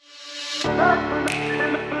Welcome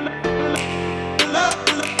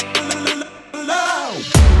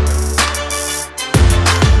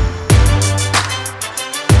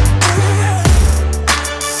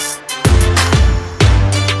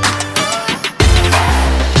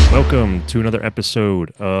to another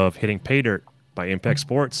episode of Hitting Pay Dirt by Impact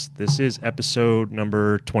Sports. This is episode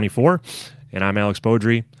number 24, and I'm Alex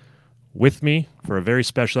Beaudry. With me for a very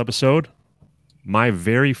special episode, my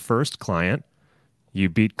very first client. You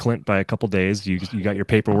beat Clint by a couple days. You got your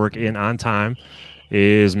paperwork in on time.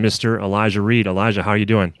 Is Mr. Elijah Reed. Elijah, how are you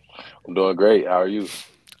doing? I'm doing great. How are you?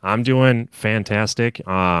 I'm doing fantastic.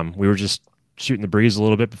 We were just shooting the breeze a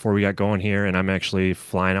little bit before we got going here, and I'm actually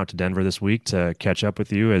flying out to Denver this week to catch up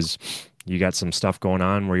with you as you got some stuff going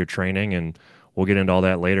on where you're training, and we'll get into all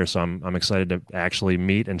that later. So I'm excited to actually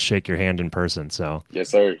meet and shake your hand in person. So yes,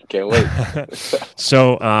 sir. Can't wait.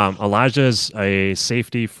 So Elijah's a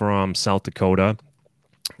safety from South Dakota,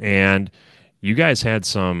 and you guys had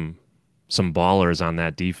some ballers on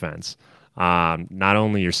that defense. Not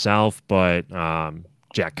only yourself, but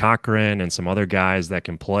Jack Cochran and some other guys that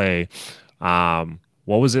can play. What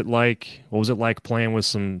was it like? What was it like playing with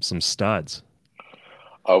some studs?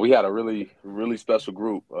 We had a really, really special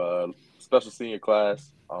group, special senior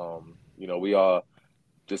class. We all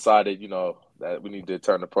decided, that we need to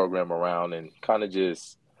turn the program around and kind of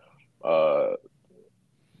just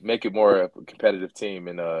make it more of a competitive team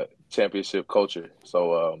and a championship culture.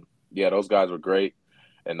 So, those guys were great,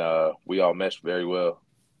 and we all meshed very well.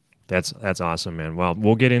 That's awesome, man. Well,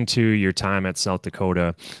 we'll get into your time at South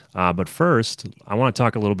Dakota, but first, I want to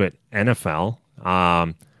talk a little bit NFL.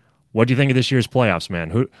 What do you think of this year's playoffs,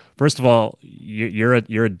 man? First of all, you're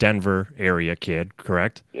a Denver area kid,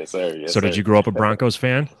 correct? Yes, sir. Yes, so sir. Did you grow up a Broncos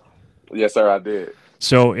fan? Yes, sir, I did.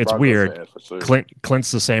 So it's Broncos weird. fan, for sure. Clint's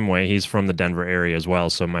the same way. He's from the Denver area as well.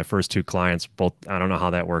 So my first two clients, both, I don't know how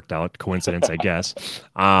that worked out. Coincidence, I guess.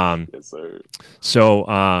 Yes, sir.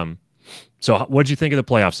 So what did you think of the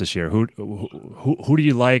playoffs this year? Who do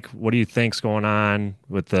you like? What do you think's going on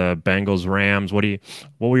with the Bengals, Rams? What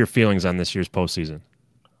were your feelings on this year's postseason?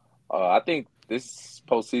 I think this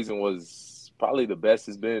postseason was probably the best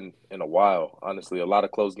it's been in a while. Honestly, a lot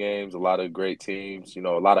of close games, a lot of great teams. A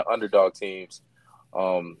lot of underdog teams.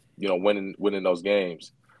 Winning those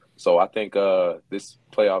games. So I think this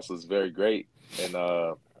playoffs was very great and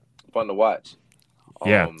fun to watch.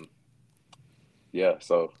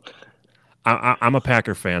 So. I'm a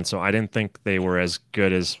Packer fan, so I didn't think they were as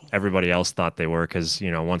good as everybody else thought they were because,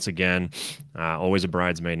 once again, always a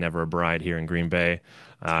bridesmaid, never a bride here in Green Bay.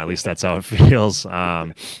 At least that's how it feels.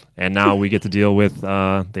 And now we get to deal with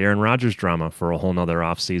the Aaron Rodgers drama for a whole nother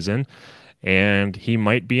offseason. And he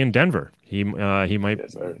might be in Denver. He might.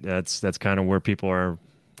 Yes, that's kind of where people are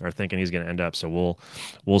thinking he's going to end up. So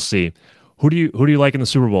we'll see. Who do you like in the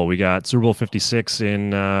Super Bowl? We got Super Bowl 56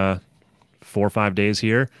 in 4 or 5 days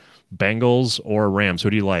here. Bengals or Rams? Who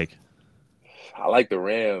do you like? I like the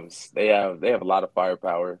Rams. They have a lot of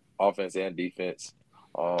firepower, offense and defense.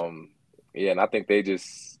 And I think they're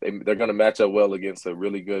going to match up well against a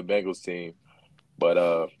really good Bengals team. But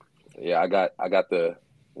I got the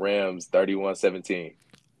Rams 31-17.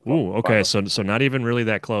 Ooh, okay. So not even really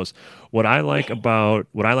that close. What I like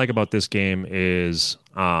about this game is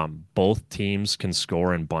both teams can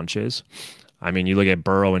score in bunches. I mean, you look at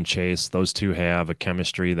Burrow and Chase; those two have a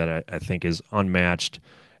chemistry that I think is unmatched.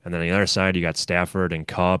 And then on the other side, you got Stafford and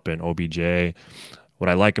Kupp and OBJ. What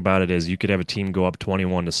I like about it is you could have a team go up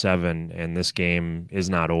 21-7, and this game is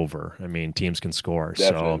not over. I mean, teams can score.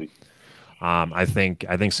 Definitely. So I think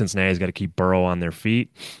Cincinnati's got to keep Burrow on their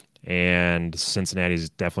feet, and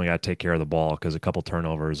Cincinnati's definitely got to take care of the ball because a couple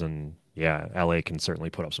turnovers, and LA can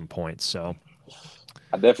certainly put up some points. So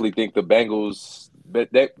I definitely think the Bengals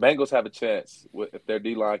have a chance if their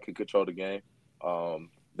D-line can control the game.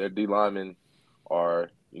 Their D-linemen are,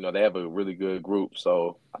 they have a really good group.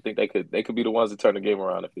 So I think they could be the ones to turn the game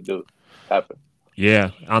around if it do happen.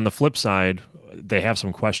 Yeah. On the flip side, they have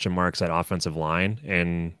some question marks at offensive line,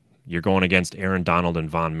 and you're going against Aaron Donald and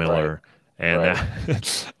Von Miller. Right.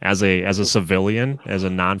 And as a civilian, as a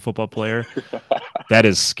non-football player, that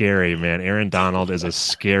is scary, man. Aaron Donald is a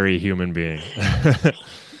scary human being.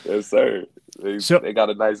 Yes, sir. They got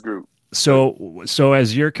a nice group. So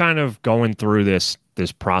as you're kind of going through this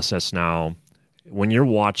process now, when you're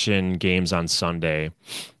watching games on Sunday,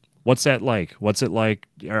 what's that like? What's it like?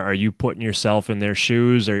 Are you putting yourself in their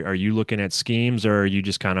shoes? Are you looking at schemes, or are you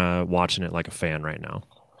just kind of watching it like a fan right now?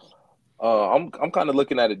 I'm kind of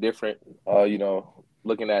looking at it different.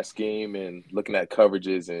 Looking at scheme and looking at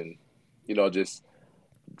coverages and just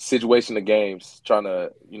situation of games, trying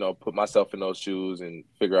to put myself in those shoes and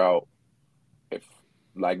figure out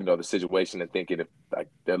like the situation and thinking if like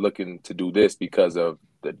they're looking to do this because of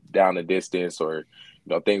the down the distance or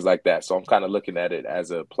things like that. So I'm kind of looking at it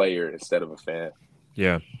as a player instead of a fan.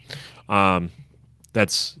 Yeah. Um,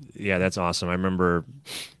 that's awesome. I remember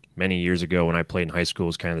many years ago when I played in high school, it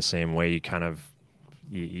was kind of the same way.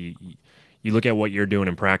 You, you, you look at what you're doing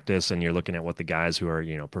in practice, and you're looking at what the guys who are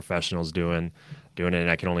professionals doing it. And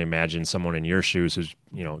I can only imagine someone in your shoes who's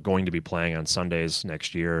going to be playing on Sundays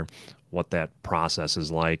next year, what that process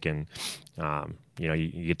is like, and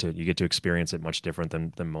you get to experience it much different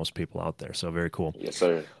than most people out there. So very cool. Yes,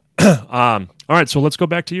 sir. All right, so let's go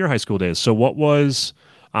back to your high school days. So what was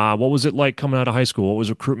it like coming out of high school? What was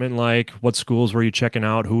recruitment like? What schools were you checking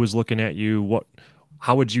out? Who was looking at you?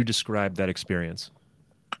 How would you describe that experience?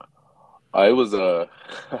 It was a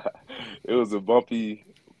it was a bumpy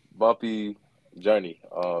journey.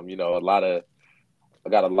 A lot of I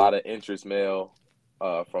got a lot of interest mail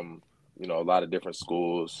from a lot of different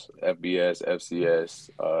schools, FBS, FCS,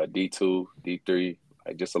 D2, D3,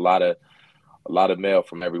 like just a lot of mail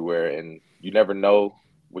from everywhere, and you never know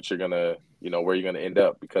what you're gonna where you're gonna end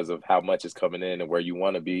up because of how much is coming in and where you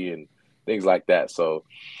want to be and things like that. So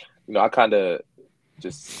I kind of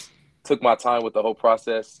just took my time with the whole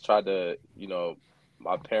process. Tried to,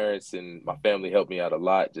 my parents and my family helped me out a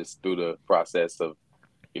lot just through the process of,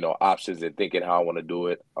 options and thinking how I want to do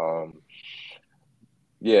it.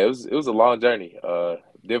 Yeah, it was a long journey.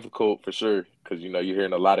 Difficult for sure because you're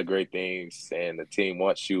hearing a lot of great things saying the team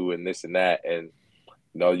wants you and this and that, and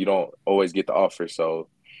you don't always get the offer. So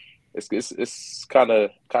it's kind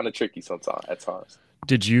of tricky sometimes at times.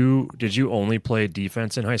 Did you only play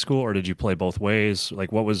defense in high school, or did you play both ways?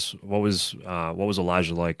 Like what was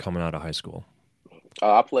Elijah like coming out of high school?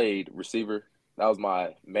 I played receiver. That was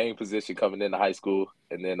my main position coming into high school,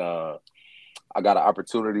 and then I got an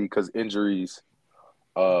opportunity because injuries.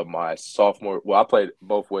 My sophomore, well, I played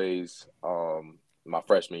both ways. My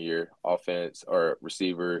freshman year, offense or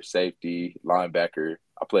receiver, safety, linebacker.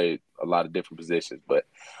 I played a lot of different positions, but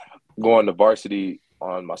going to varsity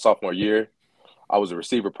on my sophomore year, I was a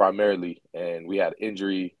receiver primarily, and we had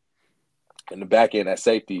injury in the back end at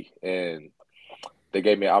safety, and they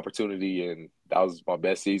gave me an opportunity, and that was my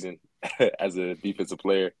best season as a defensive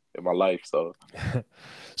player in my life. So,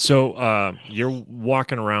 So you're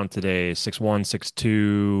walking around today, 6'1",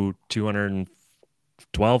 6'2",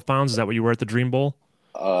 212 pounds. Is that what you were at the Dream Bowl?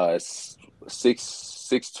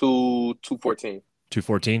 six two 214.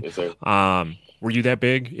 214. Yes, sir. Were you that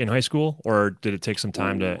big in high school, or did it take some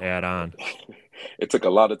time Ooh. to add on? It took a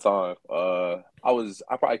lot of time.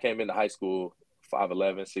 I probably came into high school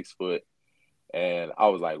 5'11", 6 foot, and I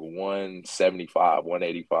was like 175,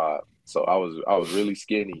 185. So I was really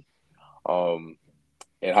skinny um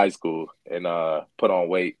in high school and put on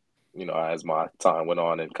weight, as my time went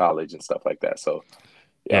on in college and stuff like that. So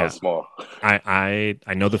yeah, I Yeah, was small.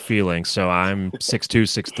 I know the feeling. So I'm 6'2",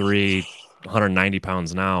 6'3", 190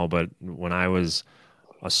 pounds now, but when I was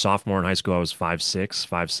a sophomore in high school, I was 5'6",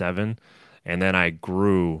 5'7", and then I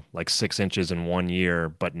grew like 6 inches in 1 year,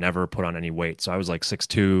 but never put on any weight. So I was like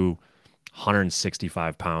 6'2",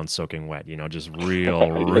 165 pounds soaking wet, just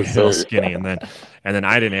real, Yes, real sir. skinny. And then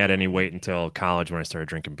I didn't add any weight until college when I started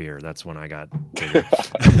drinking beer. That's when I got bigger.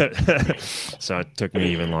 So it took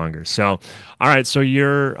me even longer. So, all right. So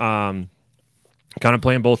you're kind of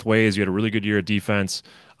playing both ways. You had a really good year at defense.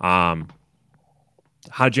 Um,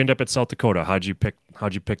 how'd you end up at South Dakota? How'd you pick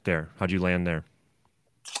there? How'd you land there?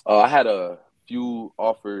 I had a few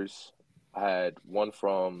offers. I had one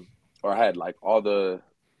from, or I had like all the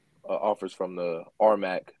offers from the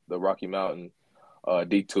RMAC, the Rocky Mountain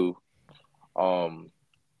D2. Um,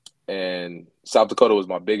 and South Dakota was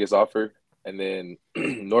my biggest offer, and then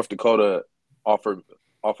North Dakota offered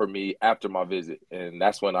offered me after my visit, and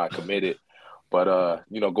that's when I committed. But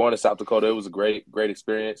going to South Dakota, it was a great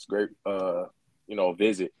experience, great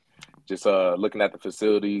visit. Just looking at the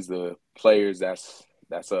facilities, the players that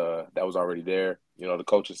was already there, the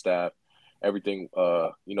coaching staff, everything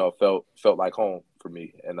felt like home for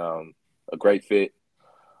me, and a great fit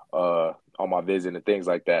on my visit and things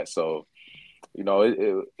like that. So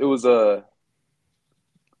it was a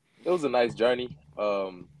nice journey.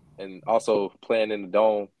 And also playing in the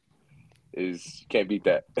dome is you can't beat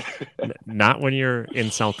that. Not when you're in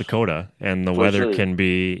South Dakota and the For weather sure. can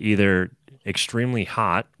be either extremely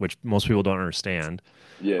hot, which most people don't understand,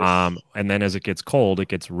 Yes. and then as it gets cold, it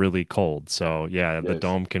gets really cold. So yeah, the Yes.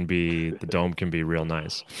 dome can be the dome can be real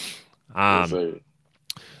nice. Yes, Um, sir.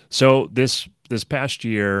 so this past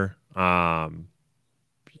year,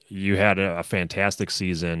 you had a fantastic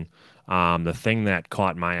season. The thing that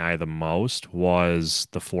caught my eye the most was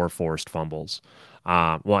the four forced fumbles.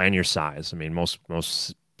 Well, and your size. I mean,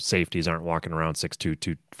 most safeties aren't walking around 6'2",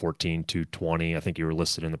 214, 220. I think you were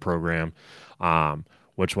listed in the program.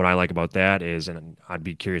 Which what I like about that is, and I'd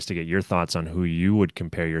be curious to get your thoughts on who you would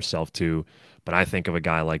compare yourself to. But I think of a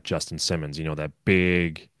guy like Justin Simmons, that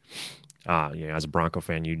big, as a Bronco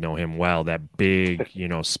fan, you know him well, that big,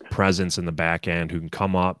 presence in the back end who can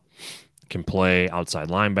come up, can play outside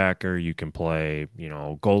linebacker, you can play,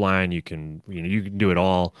 goal line, you can do it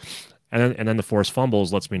all. And then the forced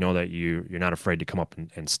fumbles lets me know that you're not afraid to come up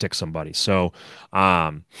and stick somebody. So,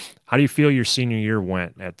 how do you feel your senior year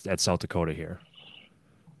went at South Dakota here?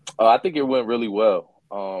 I think it went really well.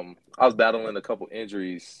 I was battling a couple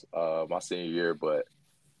injuries my senior year, but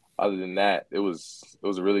other than that, it was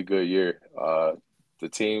a really good year. The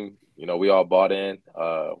team, we all bought in,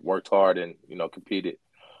 worked hard, and competed.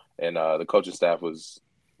 And the coaching staff was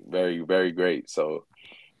very, very great. So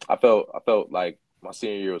I felt like my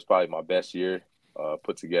senior year was probably my best year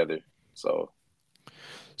put together. So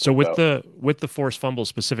So with felt. the forced fumble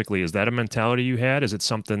specifically, is that a mentality you had? Is it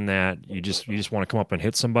something that you just want to come up and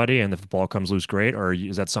hit somebody, and if the ball comes loose, great, or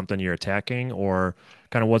is that something you're attacking, or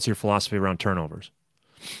kind of what's your philosophy around turnovers?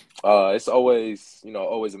 It's always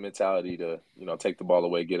a mentality to take the ball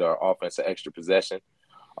away, get our offense an extra possession.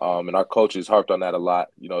 And our coaches harped on that a lot,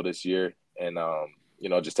 this year, and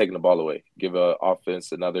just taking the ball away, give a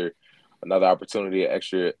offense another opportunity, an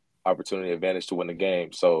extra opportunity advantage to win the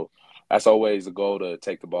game. So that's always the goal, to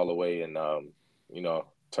take the ball away and you know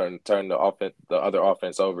turn the other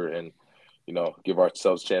offense over, and give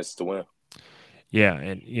ourselves chances to win. Yeah,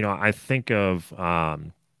 and I think of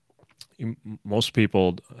most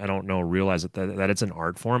people I don't know realize that it's an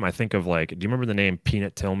art form. I think of like, do you remember the name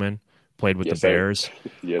Peanut Tillman? Played with the Yes, sir. Bears.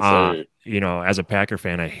 Yes, sir. As a Packer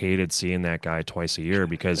fan, I hated seeing that guy twice a year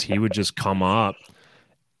because he would just come up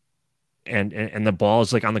and the ball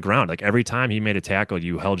is like on the ground. Like every time he made a tackle,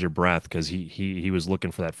 you held your breath because he was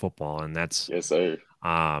looking for that football, and that's Yes, sir.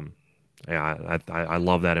 um, yeah, I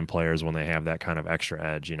love that in players when they have that kind of extra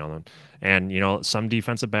edge, And some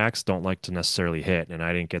defensive backs don't like to necessarily hit, and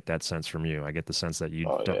I didn't get that sense from you. I get the sense that you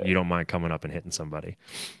Oh don't yeah. you don't mind coming up and hitting somebody.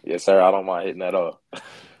 Yes, sir. I don't mind hitting that up.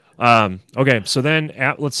 Okay, so then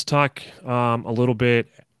let's talk a little bit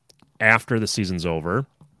after the season's over.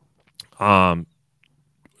 Um,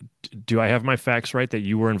 do I have my facts right that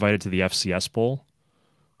you were invited to the FCS Bowl?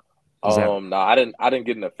 Is that No, I didn't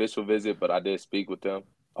get an official visit, but I did speak with them.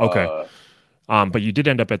 okay? Uh, But you did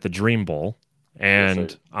end up at the Dream Bowl, yes, and sir.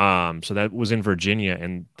 so that was in Virginia,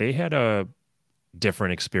 and they had a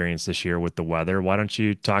different experience this year with the weather. Why don't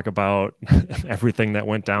you talk about everything that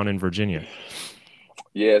went down in Virginia?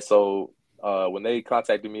 Yeah, so when they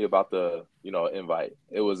contacted me about the invite,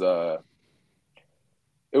 it was kind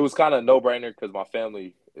of no brainer because my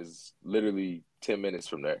family is literally 10 minutes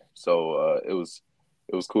from there. So it was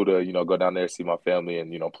cool to go down there, see my family,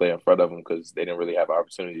 and play in front of them because they didn't really have an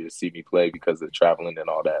opportunity to see me play because of traveling and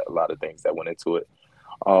all that. A lot of things that went into it.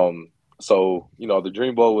 Um, so the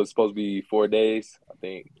Dream Bowl was supposed to be 4 days, I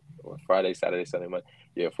think, or Friday, Saturday, Sunday, Monday.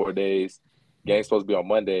 Yeah, 4 days. Game's supposed to be on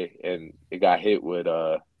Monday, and it got hit with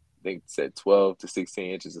I think it said 12 to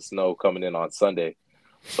 16 inches of snow coming in on Sunday.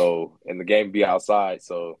 So, and the game be outside,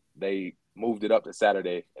 so they moved it up to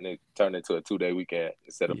Saturday, and it turned into a 2-day weekend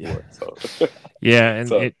instead of Yeah. four. So, Yeah,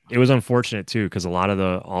 and so it was unfortunate too because a lot of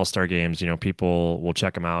the All Star games, people will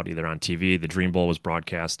check them out either on TV. The Dream Bowl was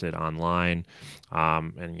broadcasted online,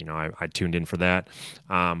 and I tuned in for that.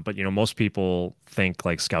 But most people think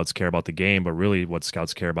like scouts care about the game, but really what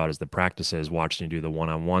scouts care about is the practices, watching you do the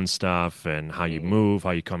one-on-one stuff and how you mhm, move,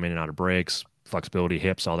 how you come in and out of breaks, flexibility,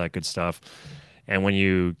 hips, all that good stuff. And when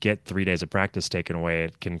you get 3 days of practice taken away,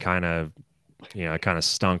 it can kind of it kind of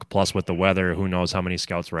stunk. Plus, with the weather, who knows how many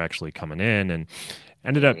scouts were actually coming in, and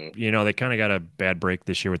ended up, mhm. they kind of got a bad break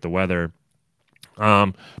this year with the weather.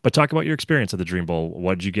 But talk about your experience at the Dream Bowl.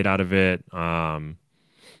 What did you get out of it? How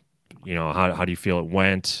do you feel it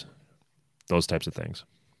went? Those types of things.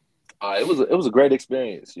 It was a great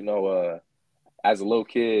experience. As a little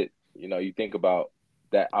kid, you think about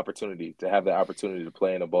that opportunity to have that opportunity to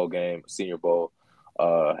play in a bowl game, Senior Bowl,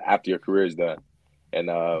 after your career is done, and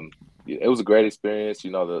it was a great experience.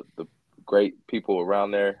 The great people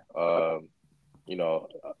around there,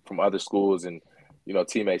 from other schools and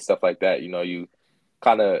teammates, stuff like that. You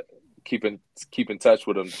kind of keep in keep in touch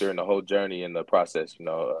with them during the whole journey and the process.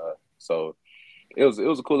 So it was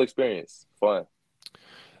a cool experience, fun.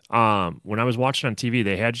 When I was watching on TV,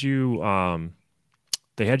 they had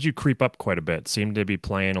you creep up quite a bit. Seemed to be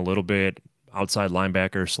playing a little bit outside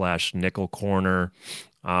linebacker slash nickel corner.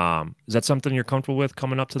 Is that something you're comfortable with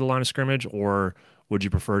coming up to the line of scrimmage, or would you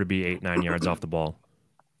prefer to be 8, 9 yards off the ball?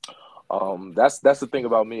 That's the thing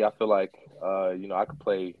about me. I feel like I could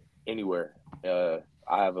play anywhere. I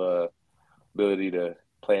have a ability to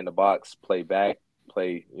play in the box, play back,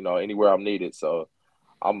 play anywhere I'm needed. So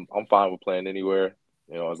I'm fine with playing anywhere.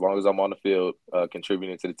 As long as I'm on the field,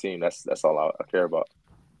 contributing to the team. That's all I care about.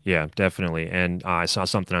 Yeah, definitely. And I saw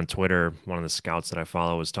something on Twitter. One of the scouts that I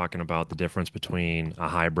follow was talking about the difference between a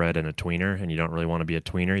hybrid and a tweener. And you don't really want to be a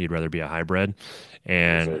tweener. You'd rather be a hybrid.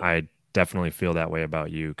 Yes, And sir. I definitely feel that way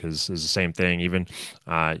about you because it's the same thing. Even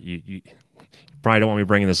you probably don't want me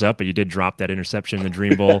bringing this up, but you did drop that interception in the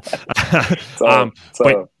Dream Bowl. So um, but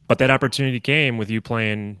so but that opportunity came with you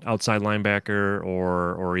playing outside linebacker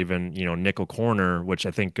or even nickel corner, which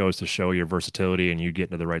I think goes to show your versatility and you get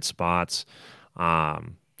into the right spots.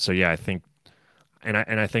 So yeah, I think and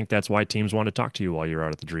I think that's why teams want to talk to you while you're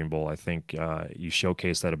out at the Dream Bowl. I think you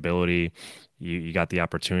showcase that ability. You got the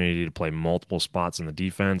opportunity to play multiple spots in the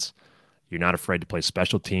defense. You're not afraid to play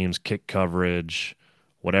special teams, kick coverage,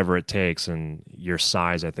 whatever it takes, and your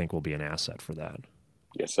size I think will be an asset for that.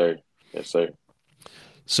 yes, sir. Yes, sir.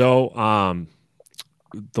 So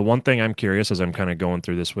the one thing I'm curious as I'm kind of going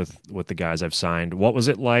through this with the guys I've signed, what was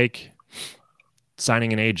it like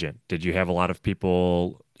signing an agent? Did you have a lot of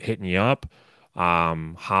people hitting you up?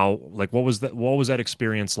 How like what was that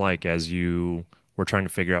experience like as you were trying to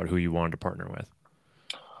figure out who you wanted to partner with?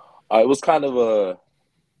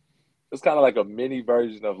 It was kind of like a mini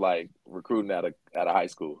version of like recruiting at a high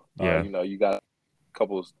school. Yeah, You got a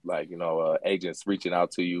couple like agents reaching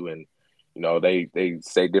out to you, and they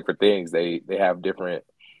say different things. They have different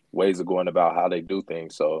ways of going about how they do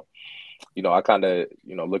things. So I kind of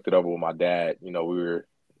looked it over with my dad. We were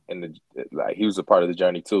in the like he was a part of the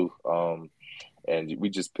journey too. And we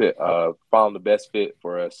just found the best fit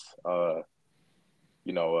for us.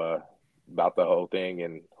 You know, about the whole thing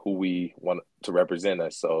and who we want to represent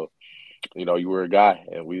us. So you were a guy,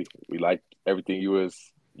 and we liked everything you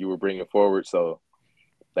were bringing forward. So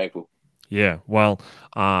thankful. yeah. Well,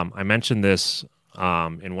 I mentioned this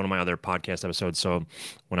in one of my other podcast episodes. So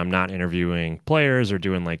when I'm not interviewing players or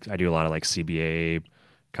doing like I do a lot of like CBA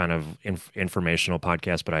kind of informational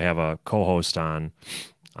podcasts, but I have a co-host on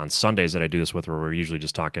Sundays that I do this with, where we're usually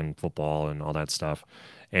just talking football and all that stuff.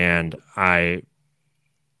 And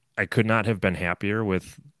I could not have been happier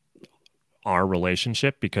with our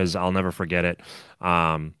relationship because I'll never forget it.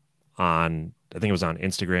 On I think it was on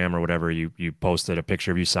Instagram or whatever, you posted a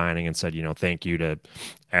picture of you signing and said, thank you to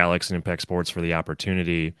Alex and Impact Sports for the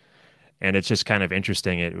opportunity. And it's just kind of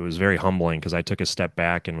interesting. It was very humbling because I took a step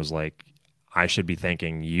back and was like, I should be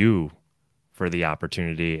thanking you for the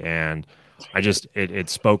opportunity. And it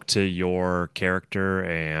spoke to your character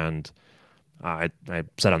and I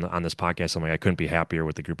said on this podcast, I'm like, I couldn't be happier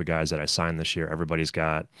with the group of guys that I signed this year. Everybody's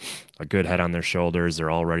got a good head on their shoulders.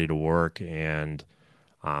 They're all ready to work, and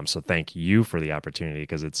so thank you for the opportunity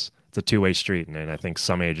because it's a two-way street, and I think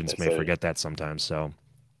some agents Yes, may sir. forget that sometimes. So,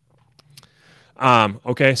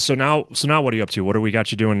 okay, so now what are you up to? What do we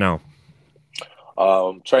got you doing now?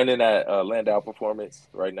 Training at Landau Performance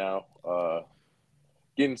right now.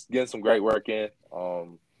 Getting some great work in.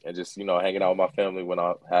 And just hanging out with my family when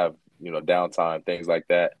I have downtime, things like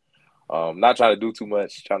that. Not trying to do too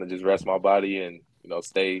much, trying to just rest my body and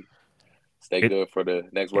stay It good for the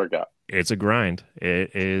next workout. it's a grind.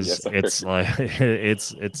 It is. Yes, sir. It's like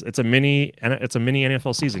it's a mini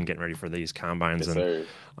NFL season getting ready for these combines, Yes, and sir.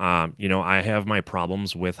 I have my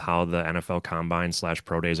problems with how the NFL combine slash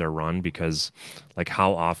pro days are run because, like,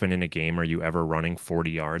 how often in a game are you ever running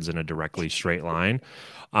 40 yards in a directly straight line?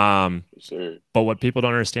 Um, Yes, sir. but what people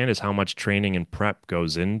don't understand is how much training and prep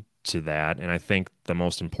goes into that. And I think the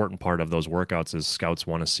most important part of those workouts is scouts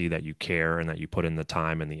want to see that you care and that you put in the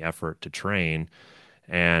time and the effort to train.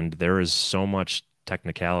 And there is so much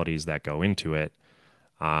technicalities that go into it.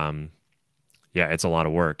 Um, yeah, it's a lot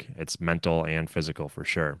of work. It's mental and physical for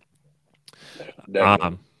sure. Definitely.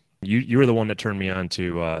 Um, you were the one that turned me on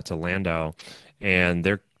to Landau, and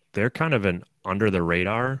they're kind of an under the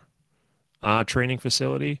radar training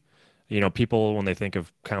facility. People when they think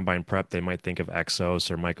of combine prep, they might think of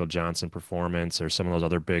Exos or Michael Johnson Performance or some of those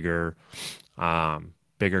other bigger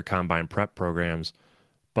combine prep programs.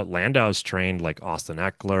 But Landau's trained like Austin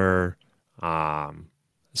Eckler, um,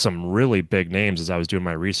 some really big names. As I was doing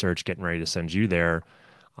my research, getting ready to send you there,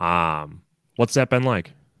 what's that been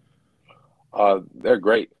like? They're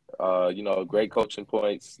great. Great coaching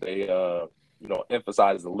points. They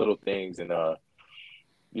emphasize the little things and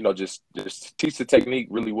just teach the technique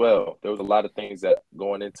really well. There was a lot of things that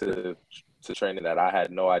going into to training that I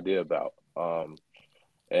had no idea about.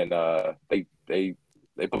 And they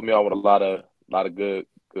put me on with a lot of good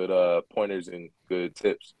pointers and good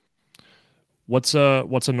tips. What's a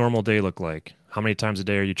normal day look like? How many times a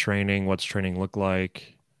day are you training? What's training look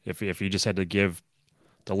like? If you just had to give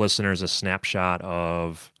the listeners a snapshot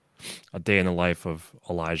of a day in the life of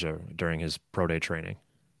Elijah during his pro day training.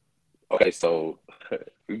 Okay, so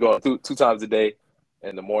we go two times a day,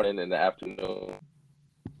 in the morning and the afternoon.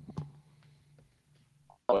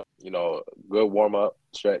 Good warm up,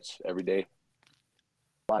 stretch every day.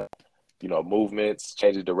 Movements,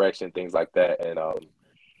 change of direction, things like that, and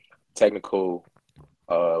technical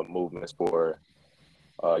movements for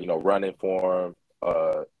running form,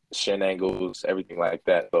 shin angles, everything like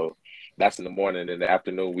that. So that's in the morning. In the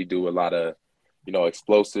afternoon, we do a lot of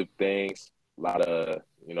explosive things, a lot of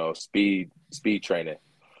speed training,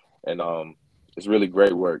 and it's really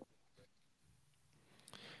great work.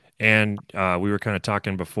 And we were kind of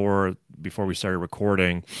talking before we started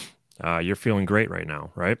recording. You're feeling great right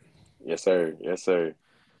now, right? Yes, sir. Yes, sir.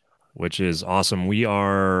 Which is awesome. We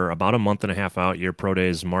are about a month and a half out. Your pro day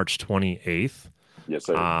is March 28th Yes,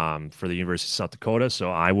 sir. for the University of South Dakota.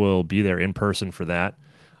 So I will be there in person for that.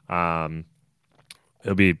 Um,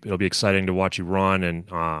 it'll be exciting to watch you run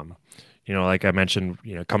and like I mentioned,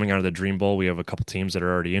 coming out of the Dream Bowl, we have a couple teams that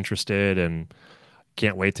are already interested and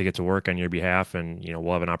can't wait to get to work on your behalf. And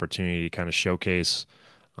we'll have an opportunity to kind of showcase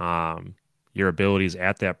um, your abilities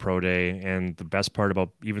at that pro day. And the best part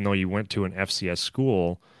about, even though you went to an FCS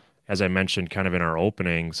school, as I mentioned kind of in our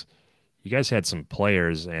openings, you guys had some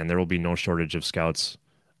players, and there will be no shortage of scouts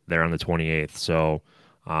there on the 28th. So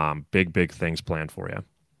big things planned for you.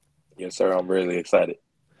 Yes, sir. I'm really excited.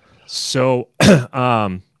 So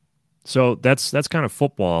um, so that's kind of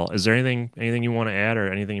football. Is there anything you want to add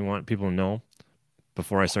or anything you want people to know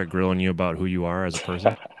before I start grilling you about who you are as a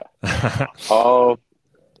person? um,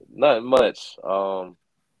 Nothing much.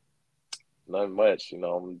 Nothing much.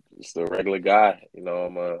 I'm just a regular guy.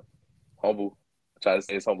 I'm humble. I try to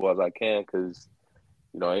stay as humble as I can because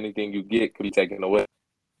anything you get could be taken away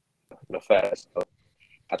fast. So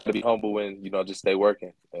I try to be humble and just stay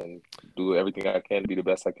working and do everything I can to be the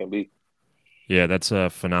best I can be. Yeah, that's a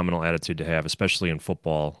phenomenal attitude to have, especially in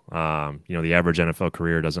football. The average NFL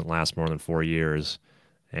career doesn't last more than 4 years,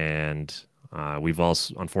 and we've all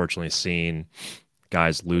unfortunately seen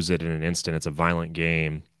guys lose it in an instant. It's a violent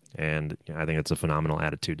game, and I think it's a phenomenal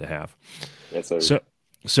attitude to have. Yes, sir. So,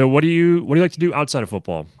 so what do you like to do outside of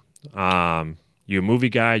football? You a movie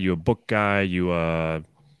guy? You a book guy?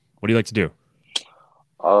 What do you like to do?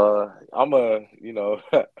 I'm a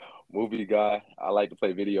movie guy. I like to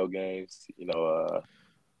play video games.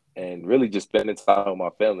 And really just spending time with my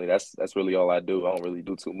family. That's really all I do. I don't really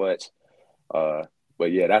do too much. Uh,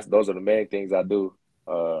 but yeah, those are the main things I do.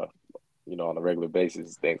 Uh, on a regular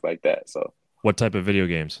basis, things like that. So, What type of video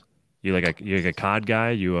games? You like a COD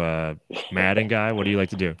guy? You a Madden guy? What do you like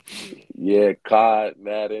to do? yeah, COD,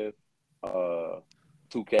 Madden, uh,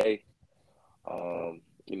 2K.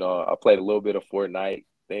 I played a little bit of Fortnite,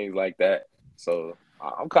 things like that. So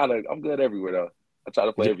I'm good everywhere though. I try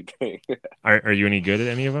to play everything. Are you any good at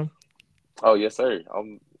any of them? Oh yes, sir.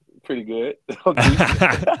 I'm pretty good. I'm decent.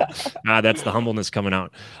 That's the humbleness coming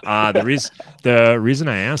out. The reason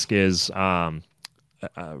I ask is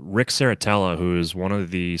Rick Saratella, who is one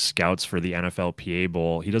of the scouts for the NFLPA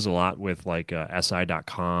Bowl. He does a lot with like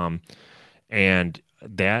SI.com, and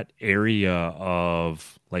that area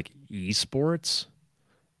of like esports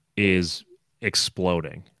is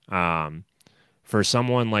exploding. For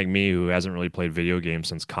someone like me who hasn't really played video games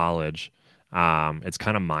since college, it's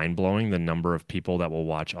kind of mind blowing the number of people that will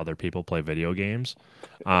watch other people play video games.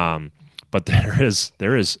 Um, but there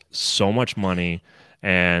is so much money,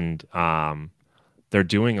 and they're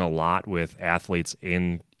doing a lot with athletes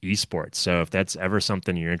in esports. So if that's ever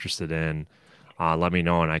something you're interested in, let me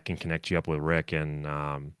know and I can connect you up with Rick. And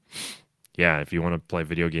yeah, if you want to play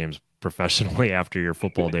video games professionally after your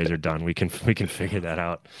football days are done, we can figure that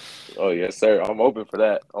out. Oh yes, sir. I'm open for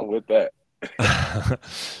that. I'm with that.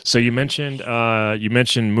 So you mentioned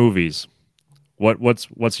movies.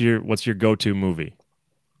 What's your go-to movie?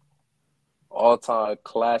 All time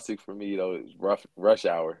classic for me though is Rush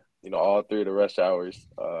Hour. All three of the Rush Hours.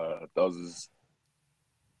 Those is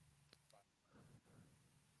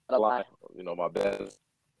a line. My best.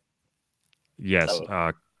 Yes,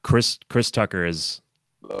 So Chris Tucker is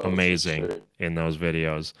those for amazing sure. in those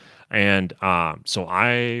videos, and so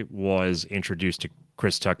I was introduced to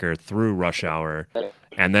Chris Tucker through Rush Hour,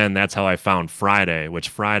 and then that's how I found Friday, which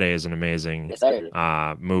Friday is an amazing Yes, sir.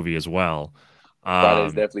 movie as well. Friday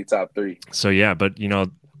is Um, definitely top three. so yeah, but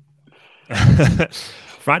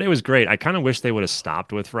Friday was great. I kind of wish they would have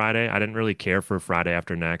stopped with Friday. I didn't really care for Friday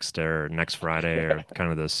After Next or Next Friday or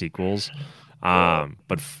kind of the sequels. Yeah,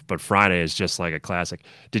 But Friday is just like a classic.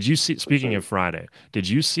 Did you see? for Speaking sure. of Friday, did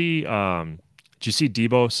you see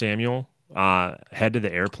Debo Samuel head to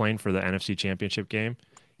the airplane for the NFC Championship game?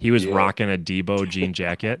 He was Yeah, rocking a Debo jean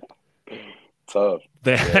jacket. tough.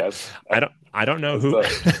 Yeah, That I don't know that's who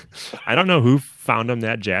tough I don't know who found him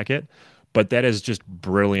that jacket, but that is just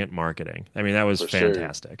brilliant marketing. I mean, that was for sure.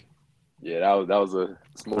 fantastic. Yeah, that was a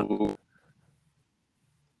smooth.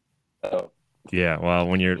 Uh, Yeah, well,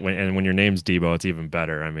 when your name's Debo, it's even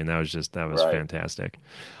better. I mean, that was right. fantastic.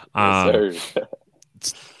 Yes, Um, sir.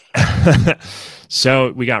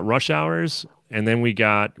 so we got rush hours, and then we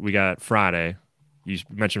got Friday. You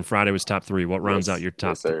mentioned Friday was top three. What rounds out Yes, your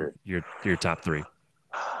yes, sir. your top three?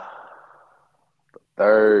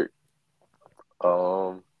 Third,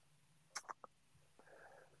 um,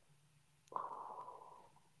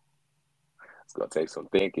 it's gonna take some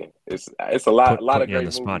thinking. It's a lot of Putting you on great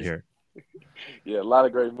the spot movies. here. Yeah, a lot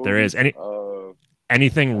of great There is movies.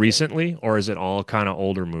 anything Okay, recently, or is it all kind of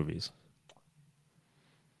older movies?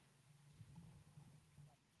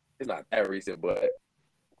 it's not that recent, but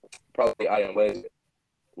probably I Am Legend.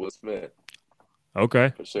 Will Smith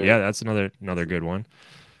Okay, for yeah, sure. that's another good one.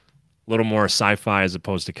 A little more sci-fi as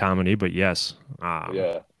opposed to comedy, but yes,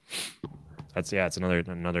 Yeah. it's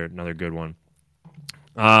another good one.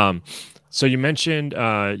 Um, so you mentioned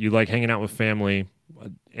you like hanging out with family.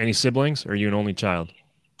 Any siblings? Or are you an only child?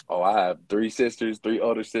 Oh, I have three sisters, three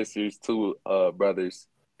older sisters, two brothers,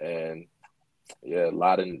 and yeah, a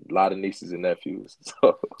lot of nieces and nephews.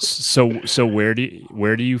 So So where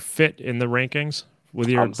do you fit in the rankings with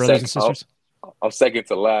your I'm brothers sec and I'm, sisters? I'm second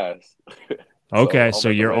to last. So Okay, I'm so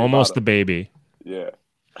at the you're lady almost bottom. the baby. Yeah.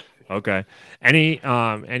 Okay. Any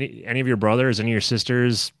of your brothers, any of your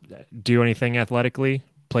sisters do anything athletically?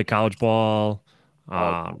 Play college ball,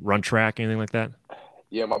 Um, run track, anything like that?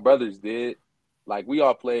 yeah, my brothers did. Like we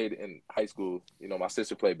all played in high school. You know, my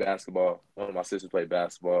sister played basketball. One of my sisters played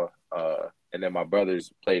basketball. And then my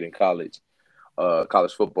brothers played in college,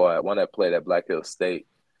 college football. One that played at Black Hill State,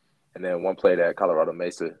 and then one played at Colorado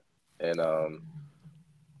Mesa. And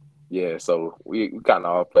yeah, so we kind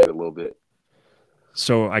of all played a little bit.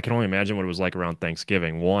 So I can only imagine what it was like around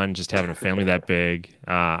Thanksgiving. One, just having a family that big.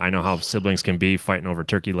 I know how siblings can be fighting over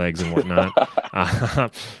turkey legs and whatnot. Uh,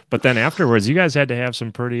 but then afterwards, you guys had to have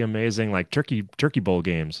some pretty amazing like turkey bowl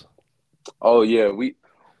games. Oh yeah, we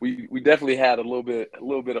definitely had a little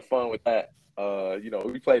bit of fun with that.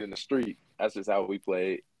 We played in the street. That's just how we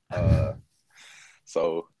played.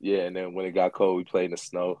 So yeah, and then when it got cold, we played in the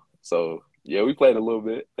snow. So yeah, we played a little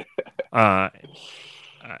bit. Uh,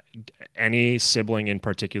 uh, any sibling in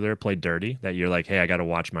particular play dirty that you're like, hey, I got to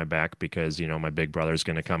watch my back because my big brother's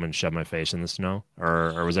gonna come and shove my face in the snow,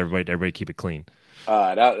 or was everybody keep it clean?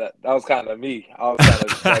 That was kind of me. I was kind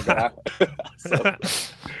of that guy. So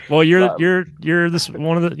Well, you're not you're you're this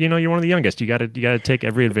one of the you're one of the youngest. You gotta take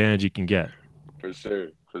every advantage you can get. for sure,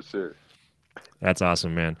 for sure. That's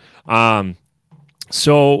awesome, man. Um,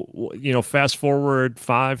 so fast forward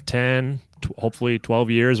 5, 10, hopefully 12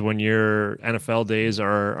 years when your NFL days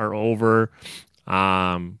are over.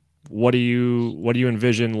 What do you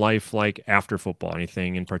envision life like after football?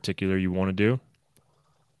 Anything in particular you want to do?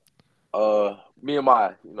 Me and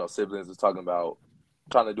my siblings was talking about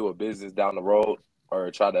trying to do a business down the road or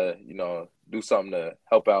try to do something to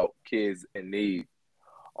help out kids in need.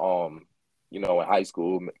 Um, in high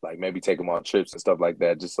school, like maybe take them on trips and stuff like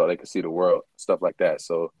that, just so they can see the world, stuff like that.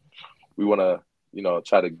 So we want to,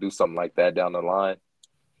 try to do something like that down the line.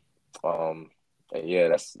 Um, and yeah,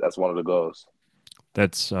 that's one of the goals.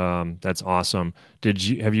 That's awesome.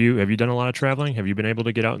 Have you done a lot of traveling? Have you been able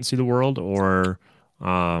to get out and see the world, or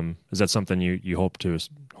is that something you hope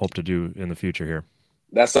to do in the future here?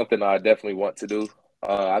 That's something I definitely want to do.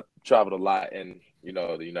 I traveled a lot in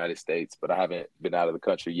the United States, but I haven't been out of the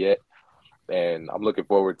country yet. And I'm looking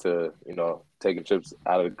forward to taking trips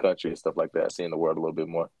out of the country and stuff like that, seeing the world a little bit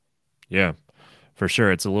more. Yeah, for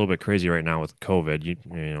sure. It's a little bit crazy right now with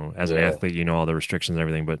COVID. As an Yeah, athlete, all the restrictions and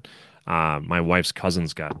everything. But my wife's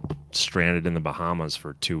cousins got stranded in the Bahamas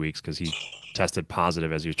for 2 weeks because he tested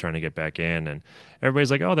positive as he was trying to get back in, and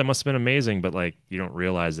everybody's like, "Oh, that must have been amazing." But like, you don't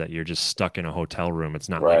realize that you're just stuck in a hotel room. It's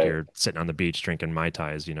not like right, you're sitting on the beach drinking mai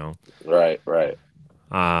tais. right,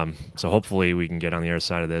 So hopefully we can get on the other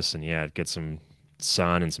side of this and yeah, get some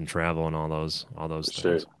sun and some travel and all those for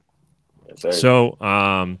sure. things. Yes, sir. So,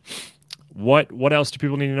 what else do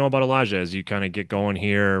people need to know about Elijah as you kind of get going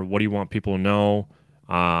here? What do you want people to know?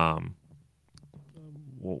 Um,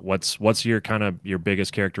 what's your kind of your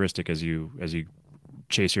biggest characteristic as you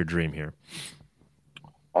chase your dream here?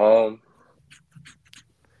 Um,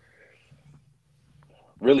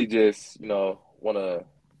 Really just want to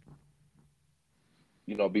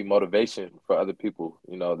be motivation for other people,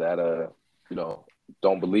 that you know,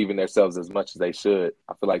 don't believe in themselves as much as they should.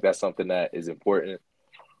 I feel like that's something that is important.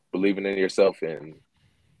 Believing in yourself, and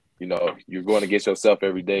you're going against yourself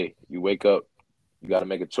every day. You wake up, you got to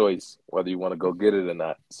make a choice whether you want to go get it or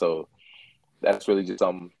not. So that's really just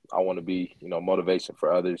something I want to be, motivation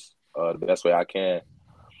for others, the best way I can,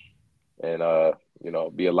 and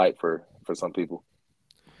be a light for some people.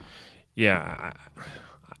 Yeah,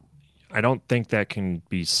 I don't think that can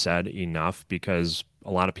be said enough because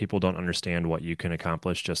a lot of people don't understand what you can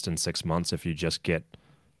accomplish just in 6 months if you just get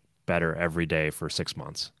better every day for 6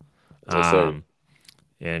 months. Yes, sir. Um,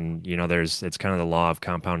 and it's kind of the law of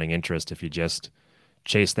compounding interest. If you just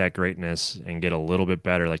chase that greatness and get a little bit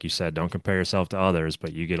better, like you said, don't compare yourself to others,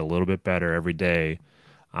 but you get a little bit better every day,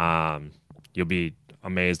 um, you'll be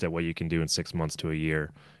amazed at what you can do in 6 months to a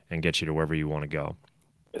year and get you to wherever you want to go.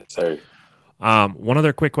 Yes, sir. One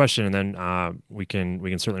other quick question, and then we can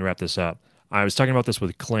certainly wrap this up. I was talking about this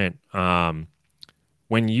with Clint.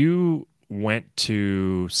 When you went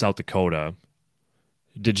to South Dakota,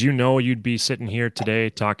 did you know you'd be sitting here today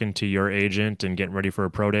talking to your agent and getting ready for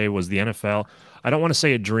a pro day? Was the NFL? I don't want to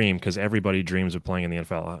say a dream because everybody dreams of playing in the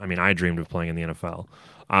NFL. I mean, I dreamed of playing in the NFL.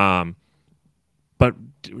 Um, but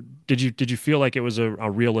did you feel like it was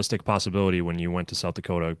a realistic possibility when you went to South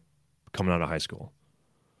Dakota coming out of high school?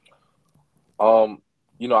 Um,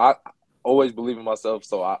 I always believe in myself,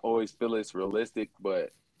 so I always feel it's realistic.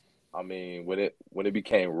 But I mean, when it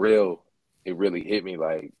became real, it really hit me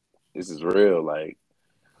like this is real. Like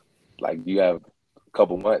you have a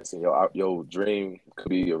couple months and your dream could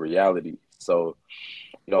be a reality. So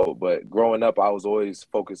but growing up, I was always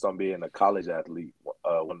focused on being a college athlete.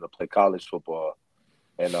 Wanted to play college football,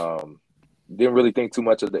 and didn't really think too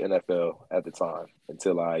much of the NFL at the time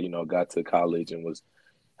until I got to college and was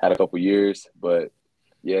had a couple years. But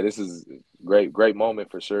yeah, this is great moment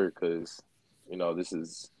for sure because this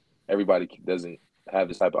is everybody doesn't have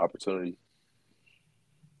this type of opportunity.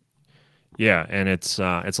 Yeah, and it's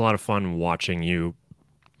a lot of fun watching you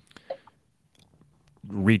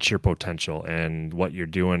reach your potential and what you're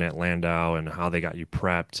doing at Landau and how they got you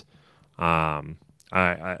prepped. Um,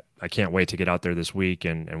 I can't wait to get out there this week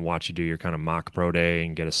and watch you do your kind of mock pro day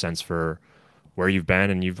and get a sense for where you've been.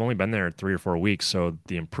 And you've only been there 3 or 4 weeks, so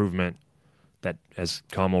the improvement that has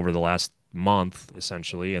come over the last month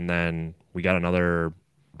essentially, and then we got another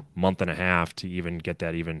month and a half to even get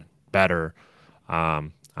that even better.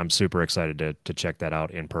 I'm super excited to check that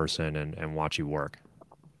out in person and watch you work.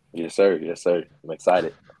 Yes, sir. Yes, sir. I'm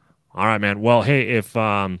excited. All right, man. Well, hey,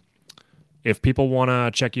 if people want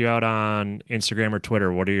to check you out on Instagram or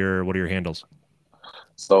Twitter, what are your handles?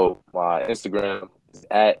 So my Instagram is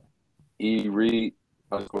at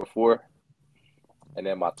ereed_4, and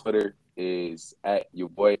then my Twitter is at your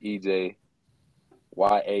boy EJ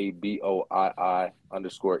YABOII_EJ.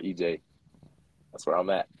 That's where I'm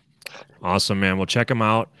at. Awesome, man. Well, check him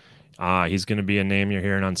out. He's going to be a name you're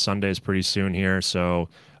hearing on Sundays pretty soon here. So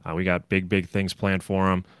we got big things planned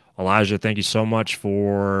for him. Elijah, thank you so much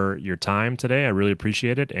for your time today. I really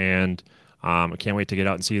appreciate it, and I can't wait to get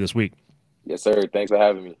out and see you this week. Yes, sir. Thanks for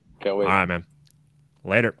having me. Can't All wait. right, man.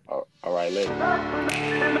 Later. All right, later.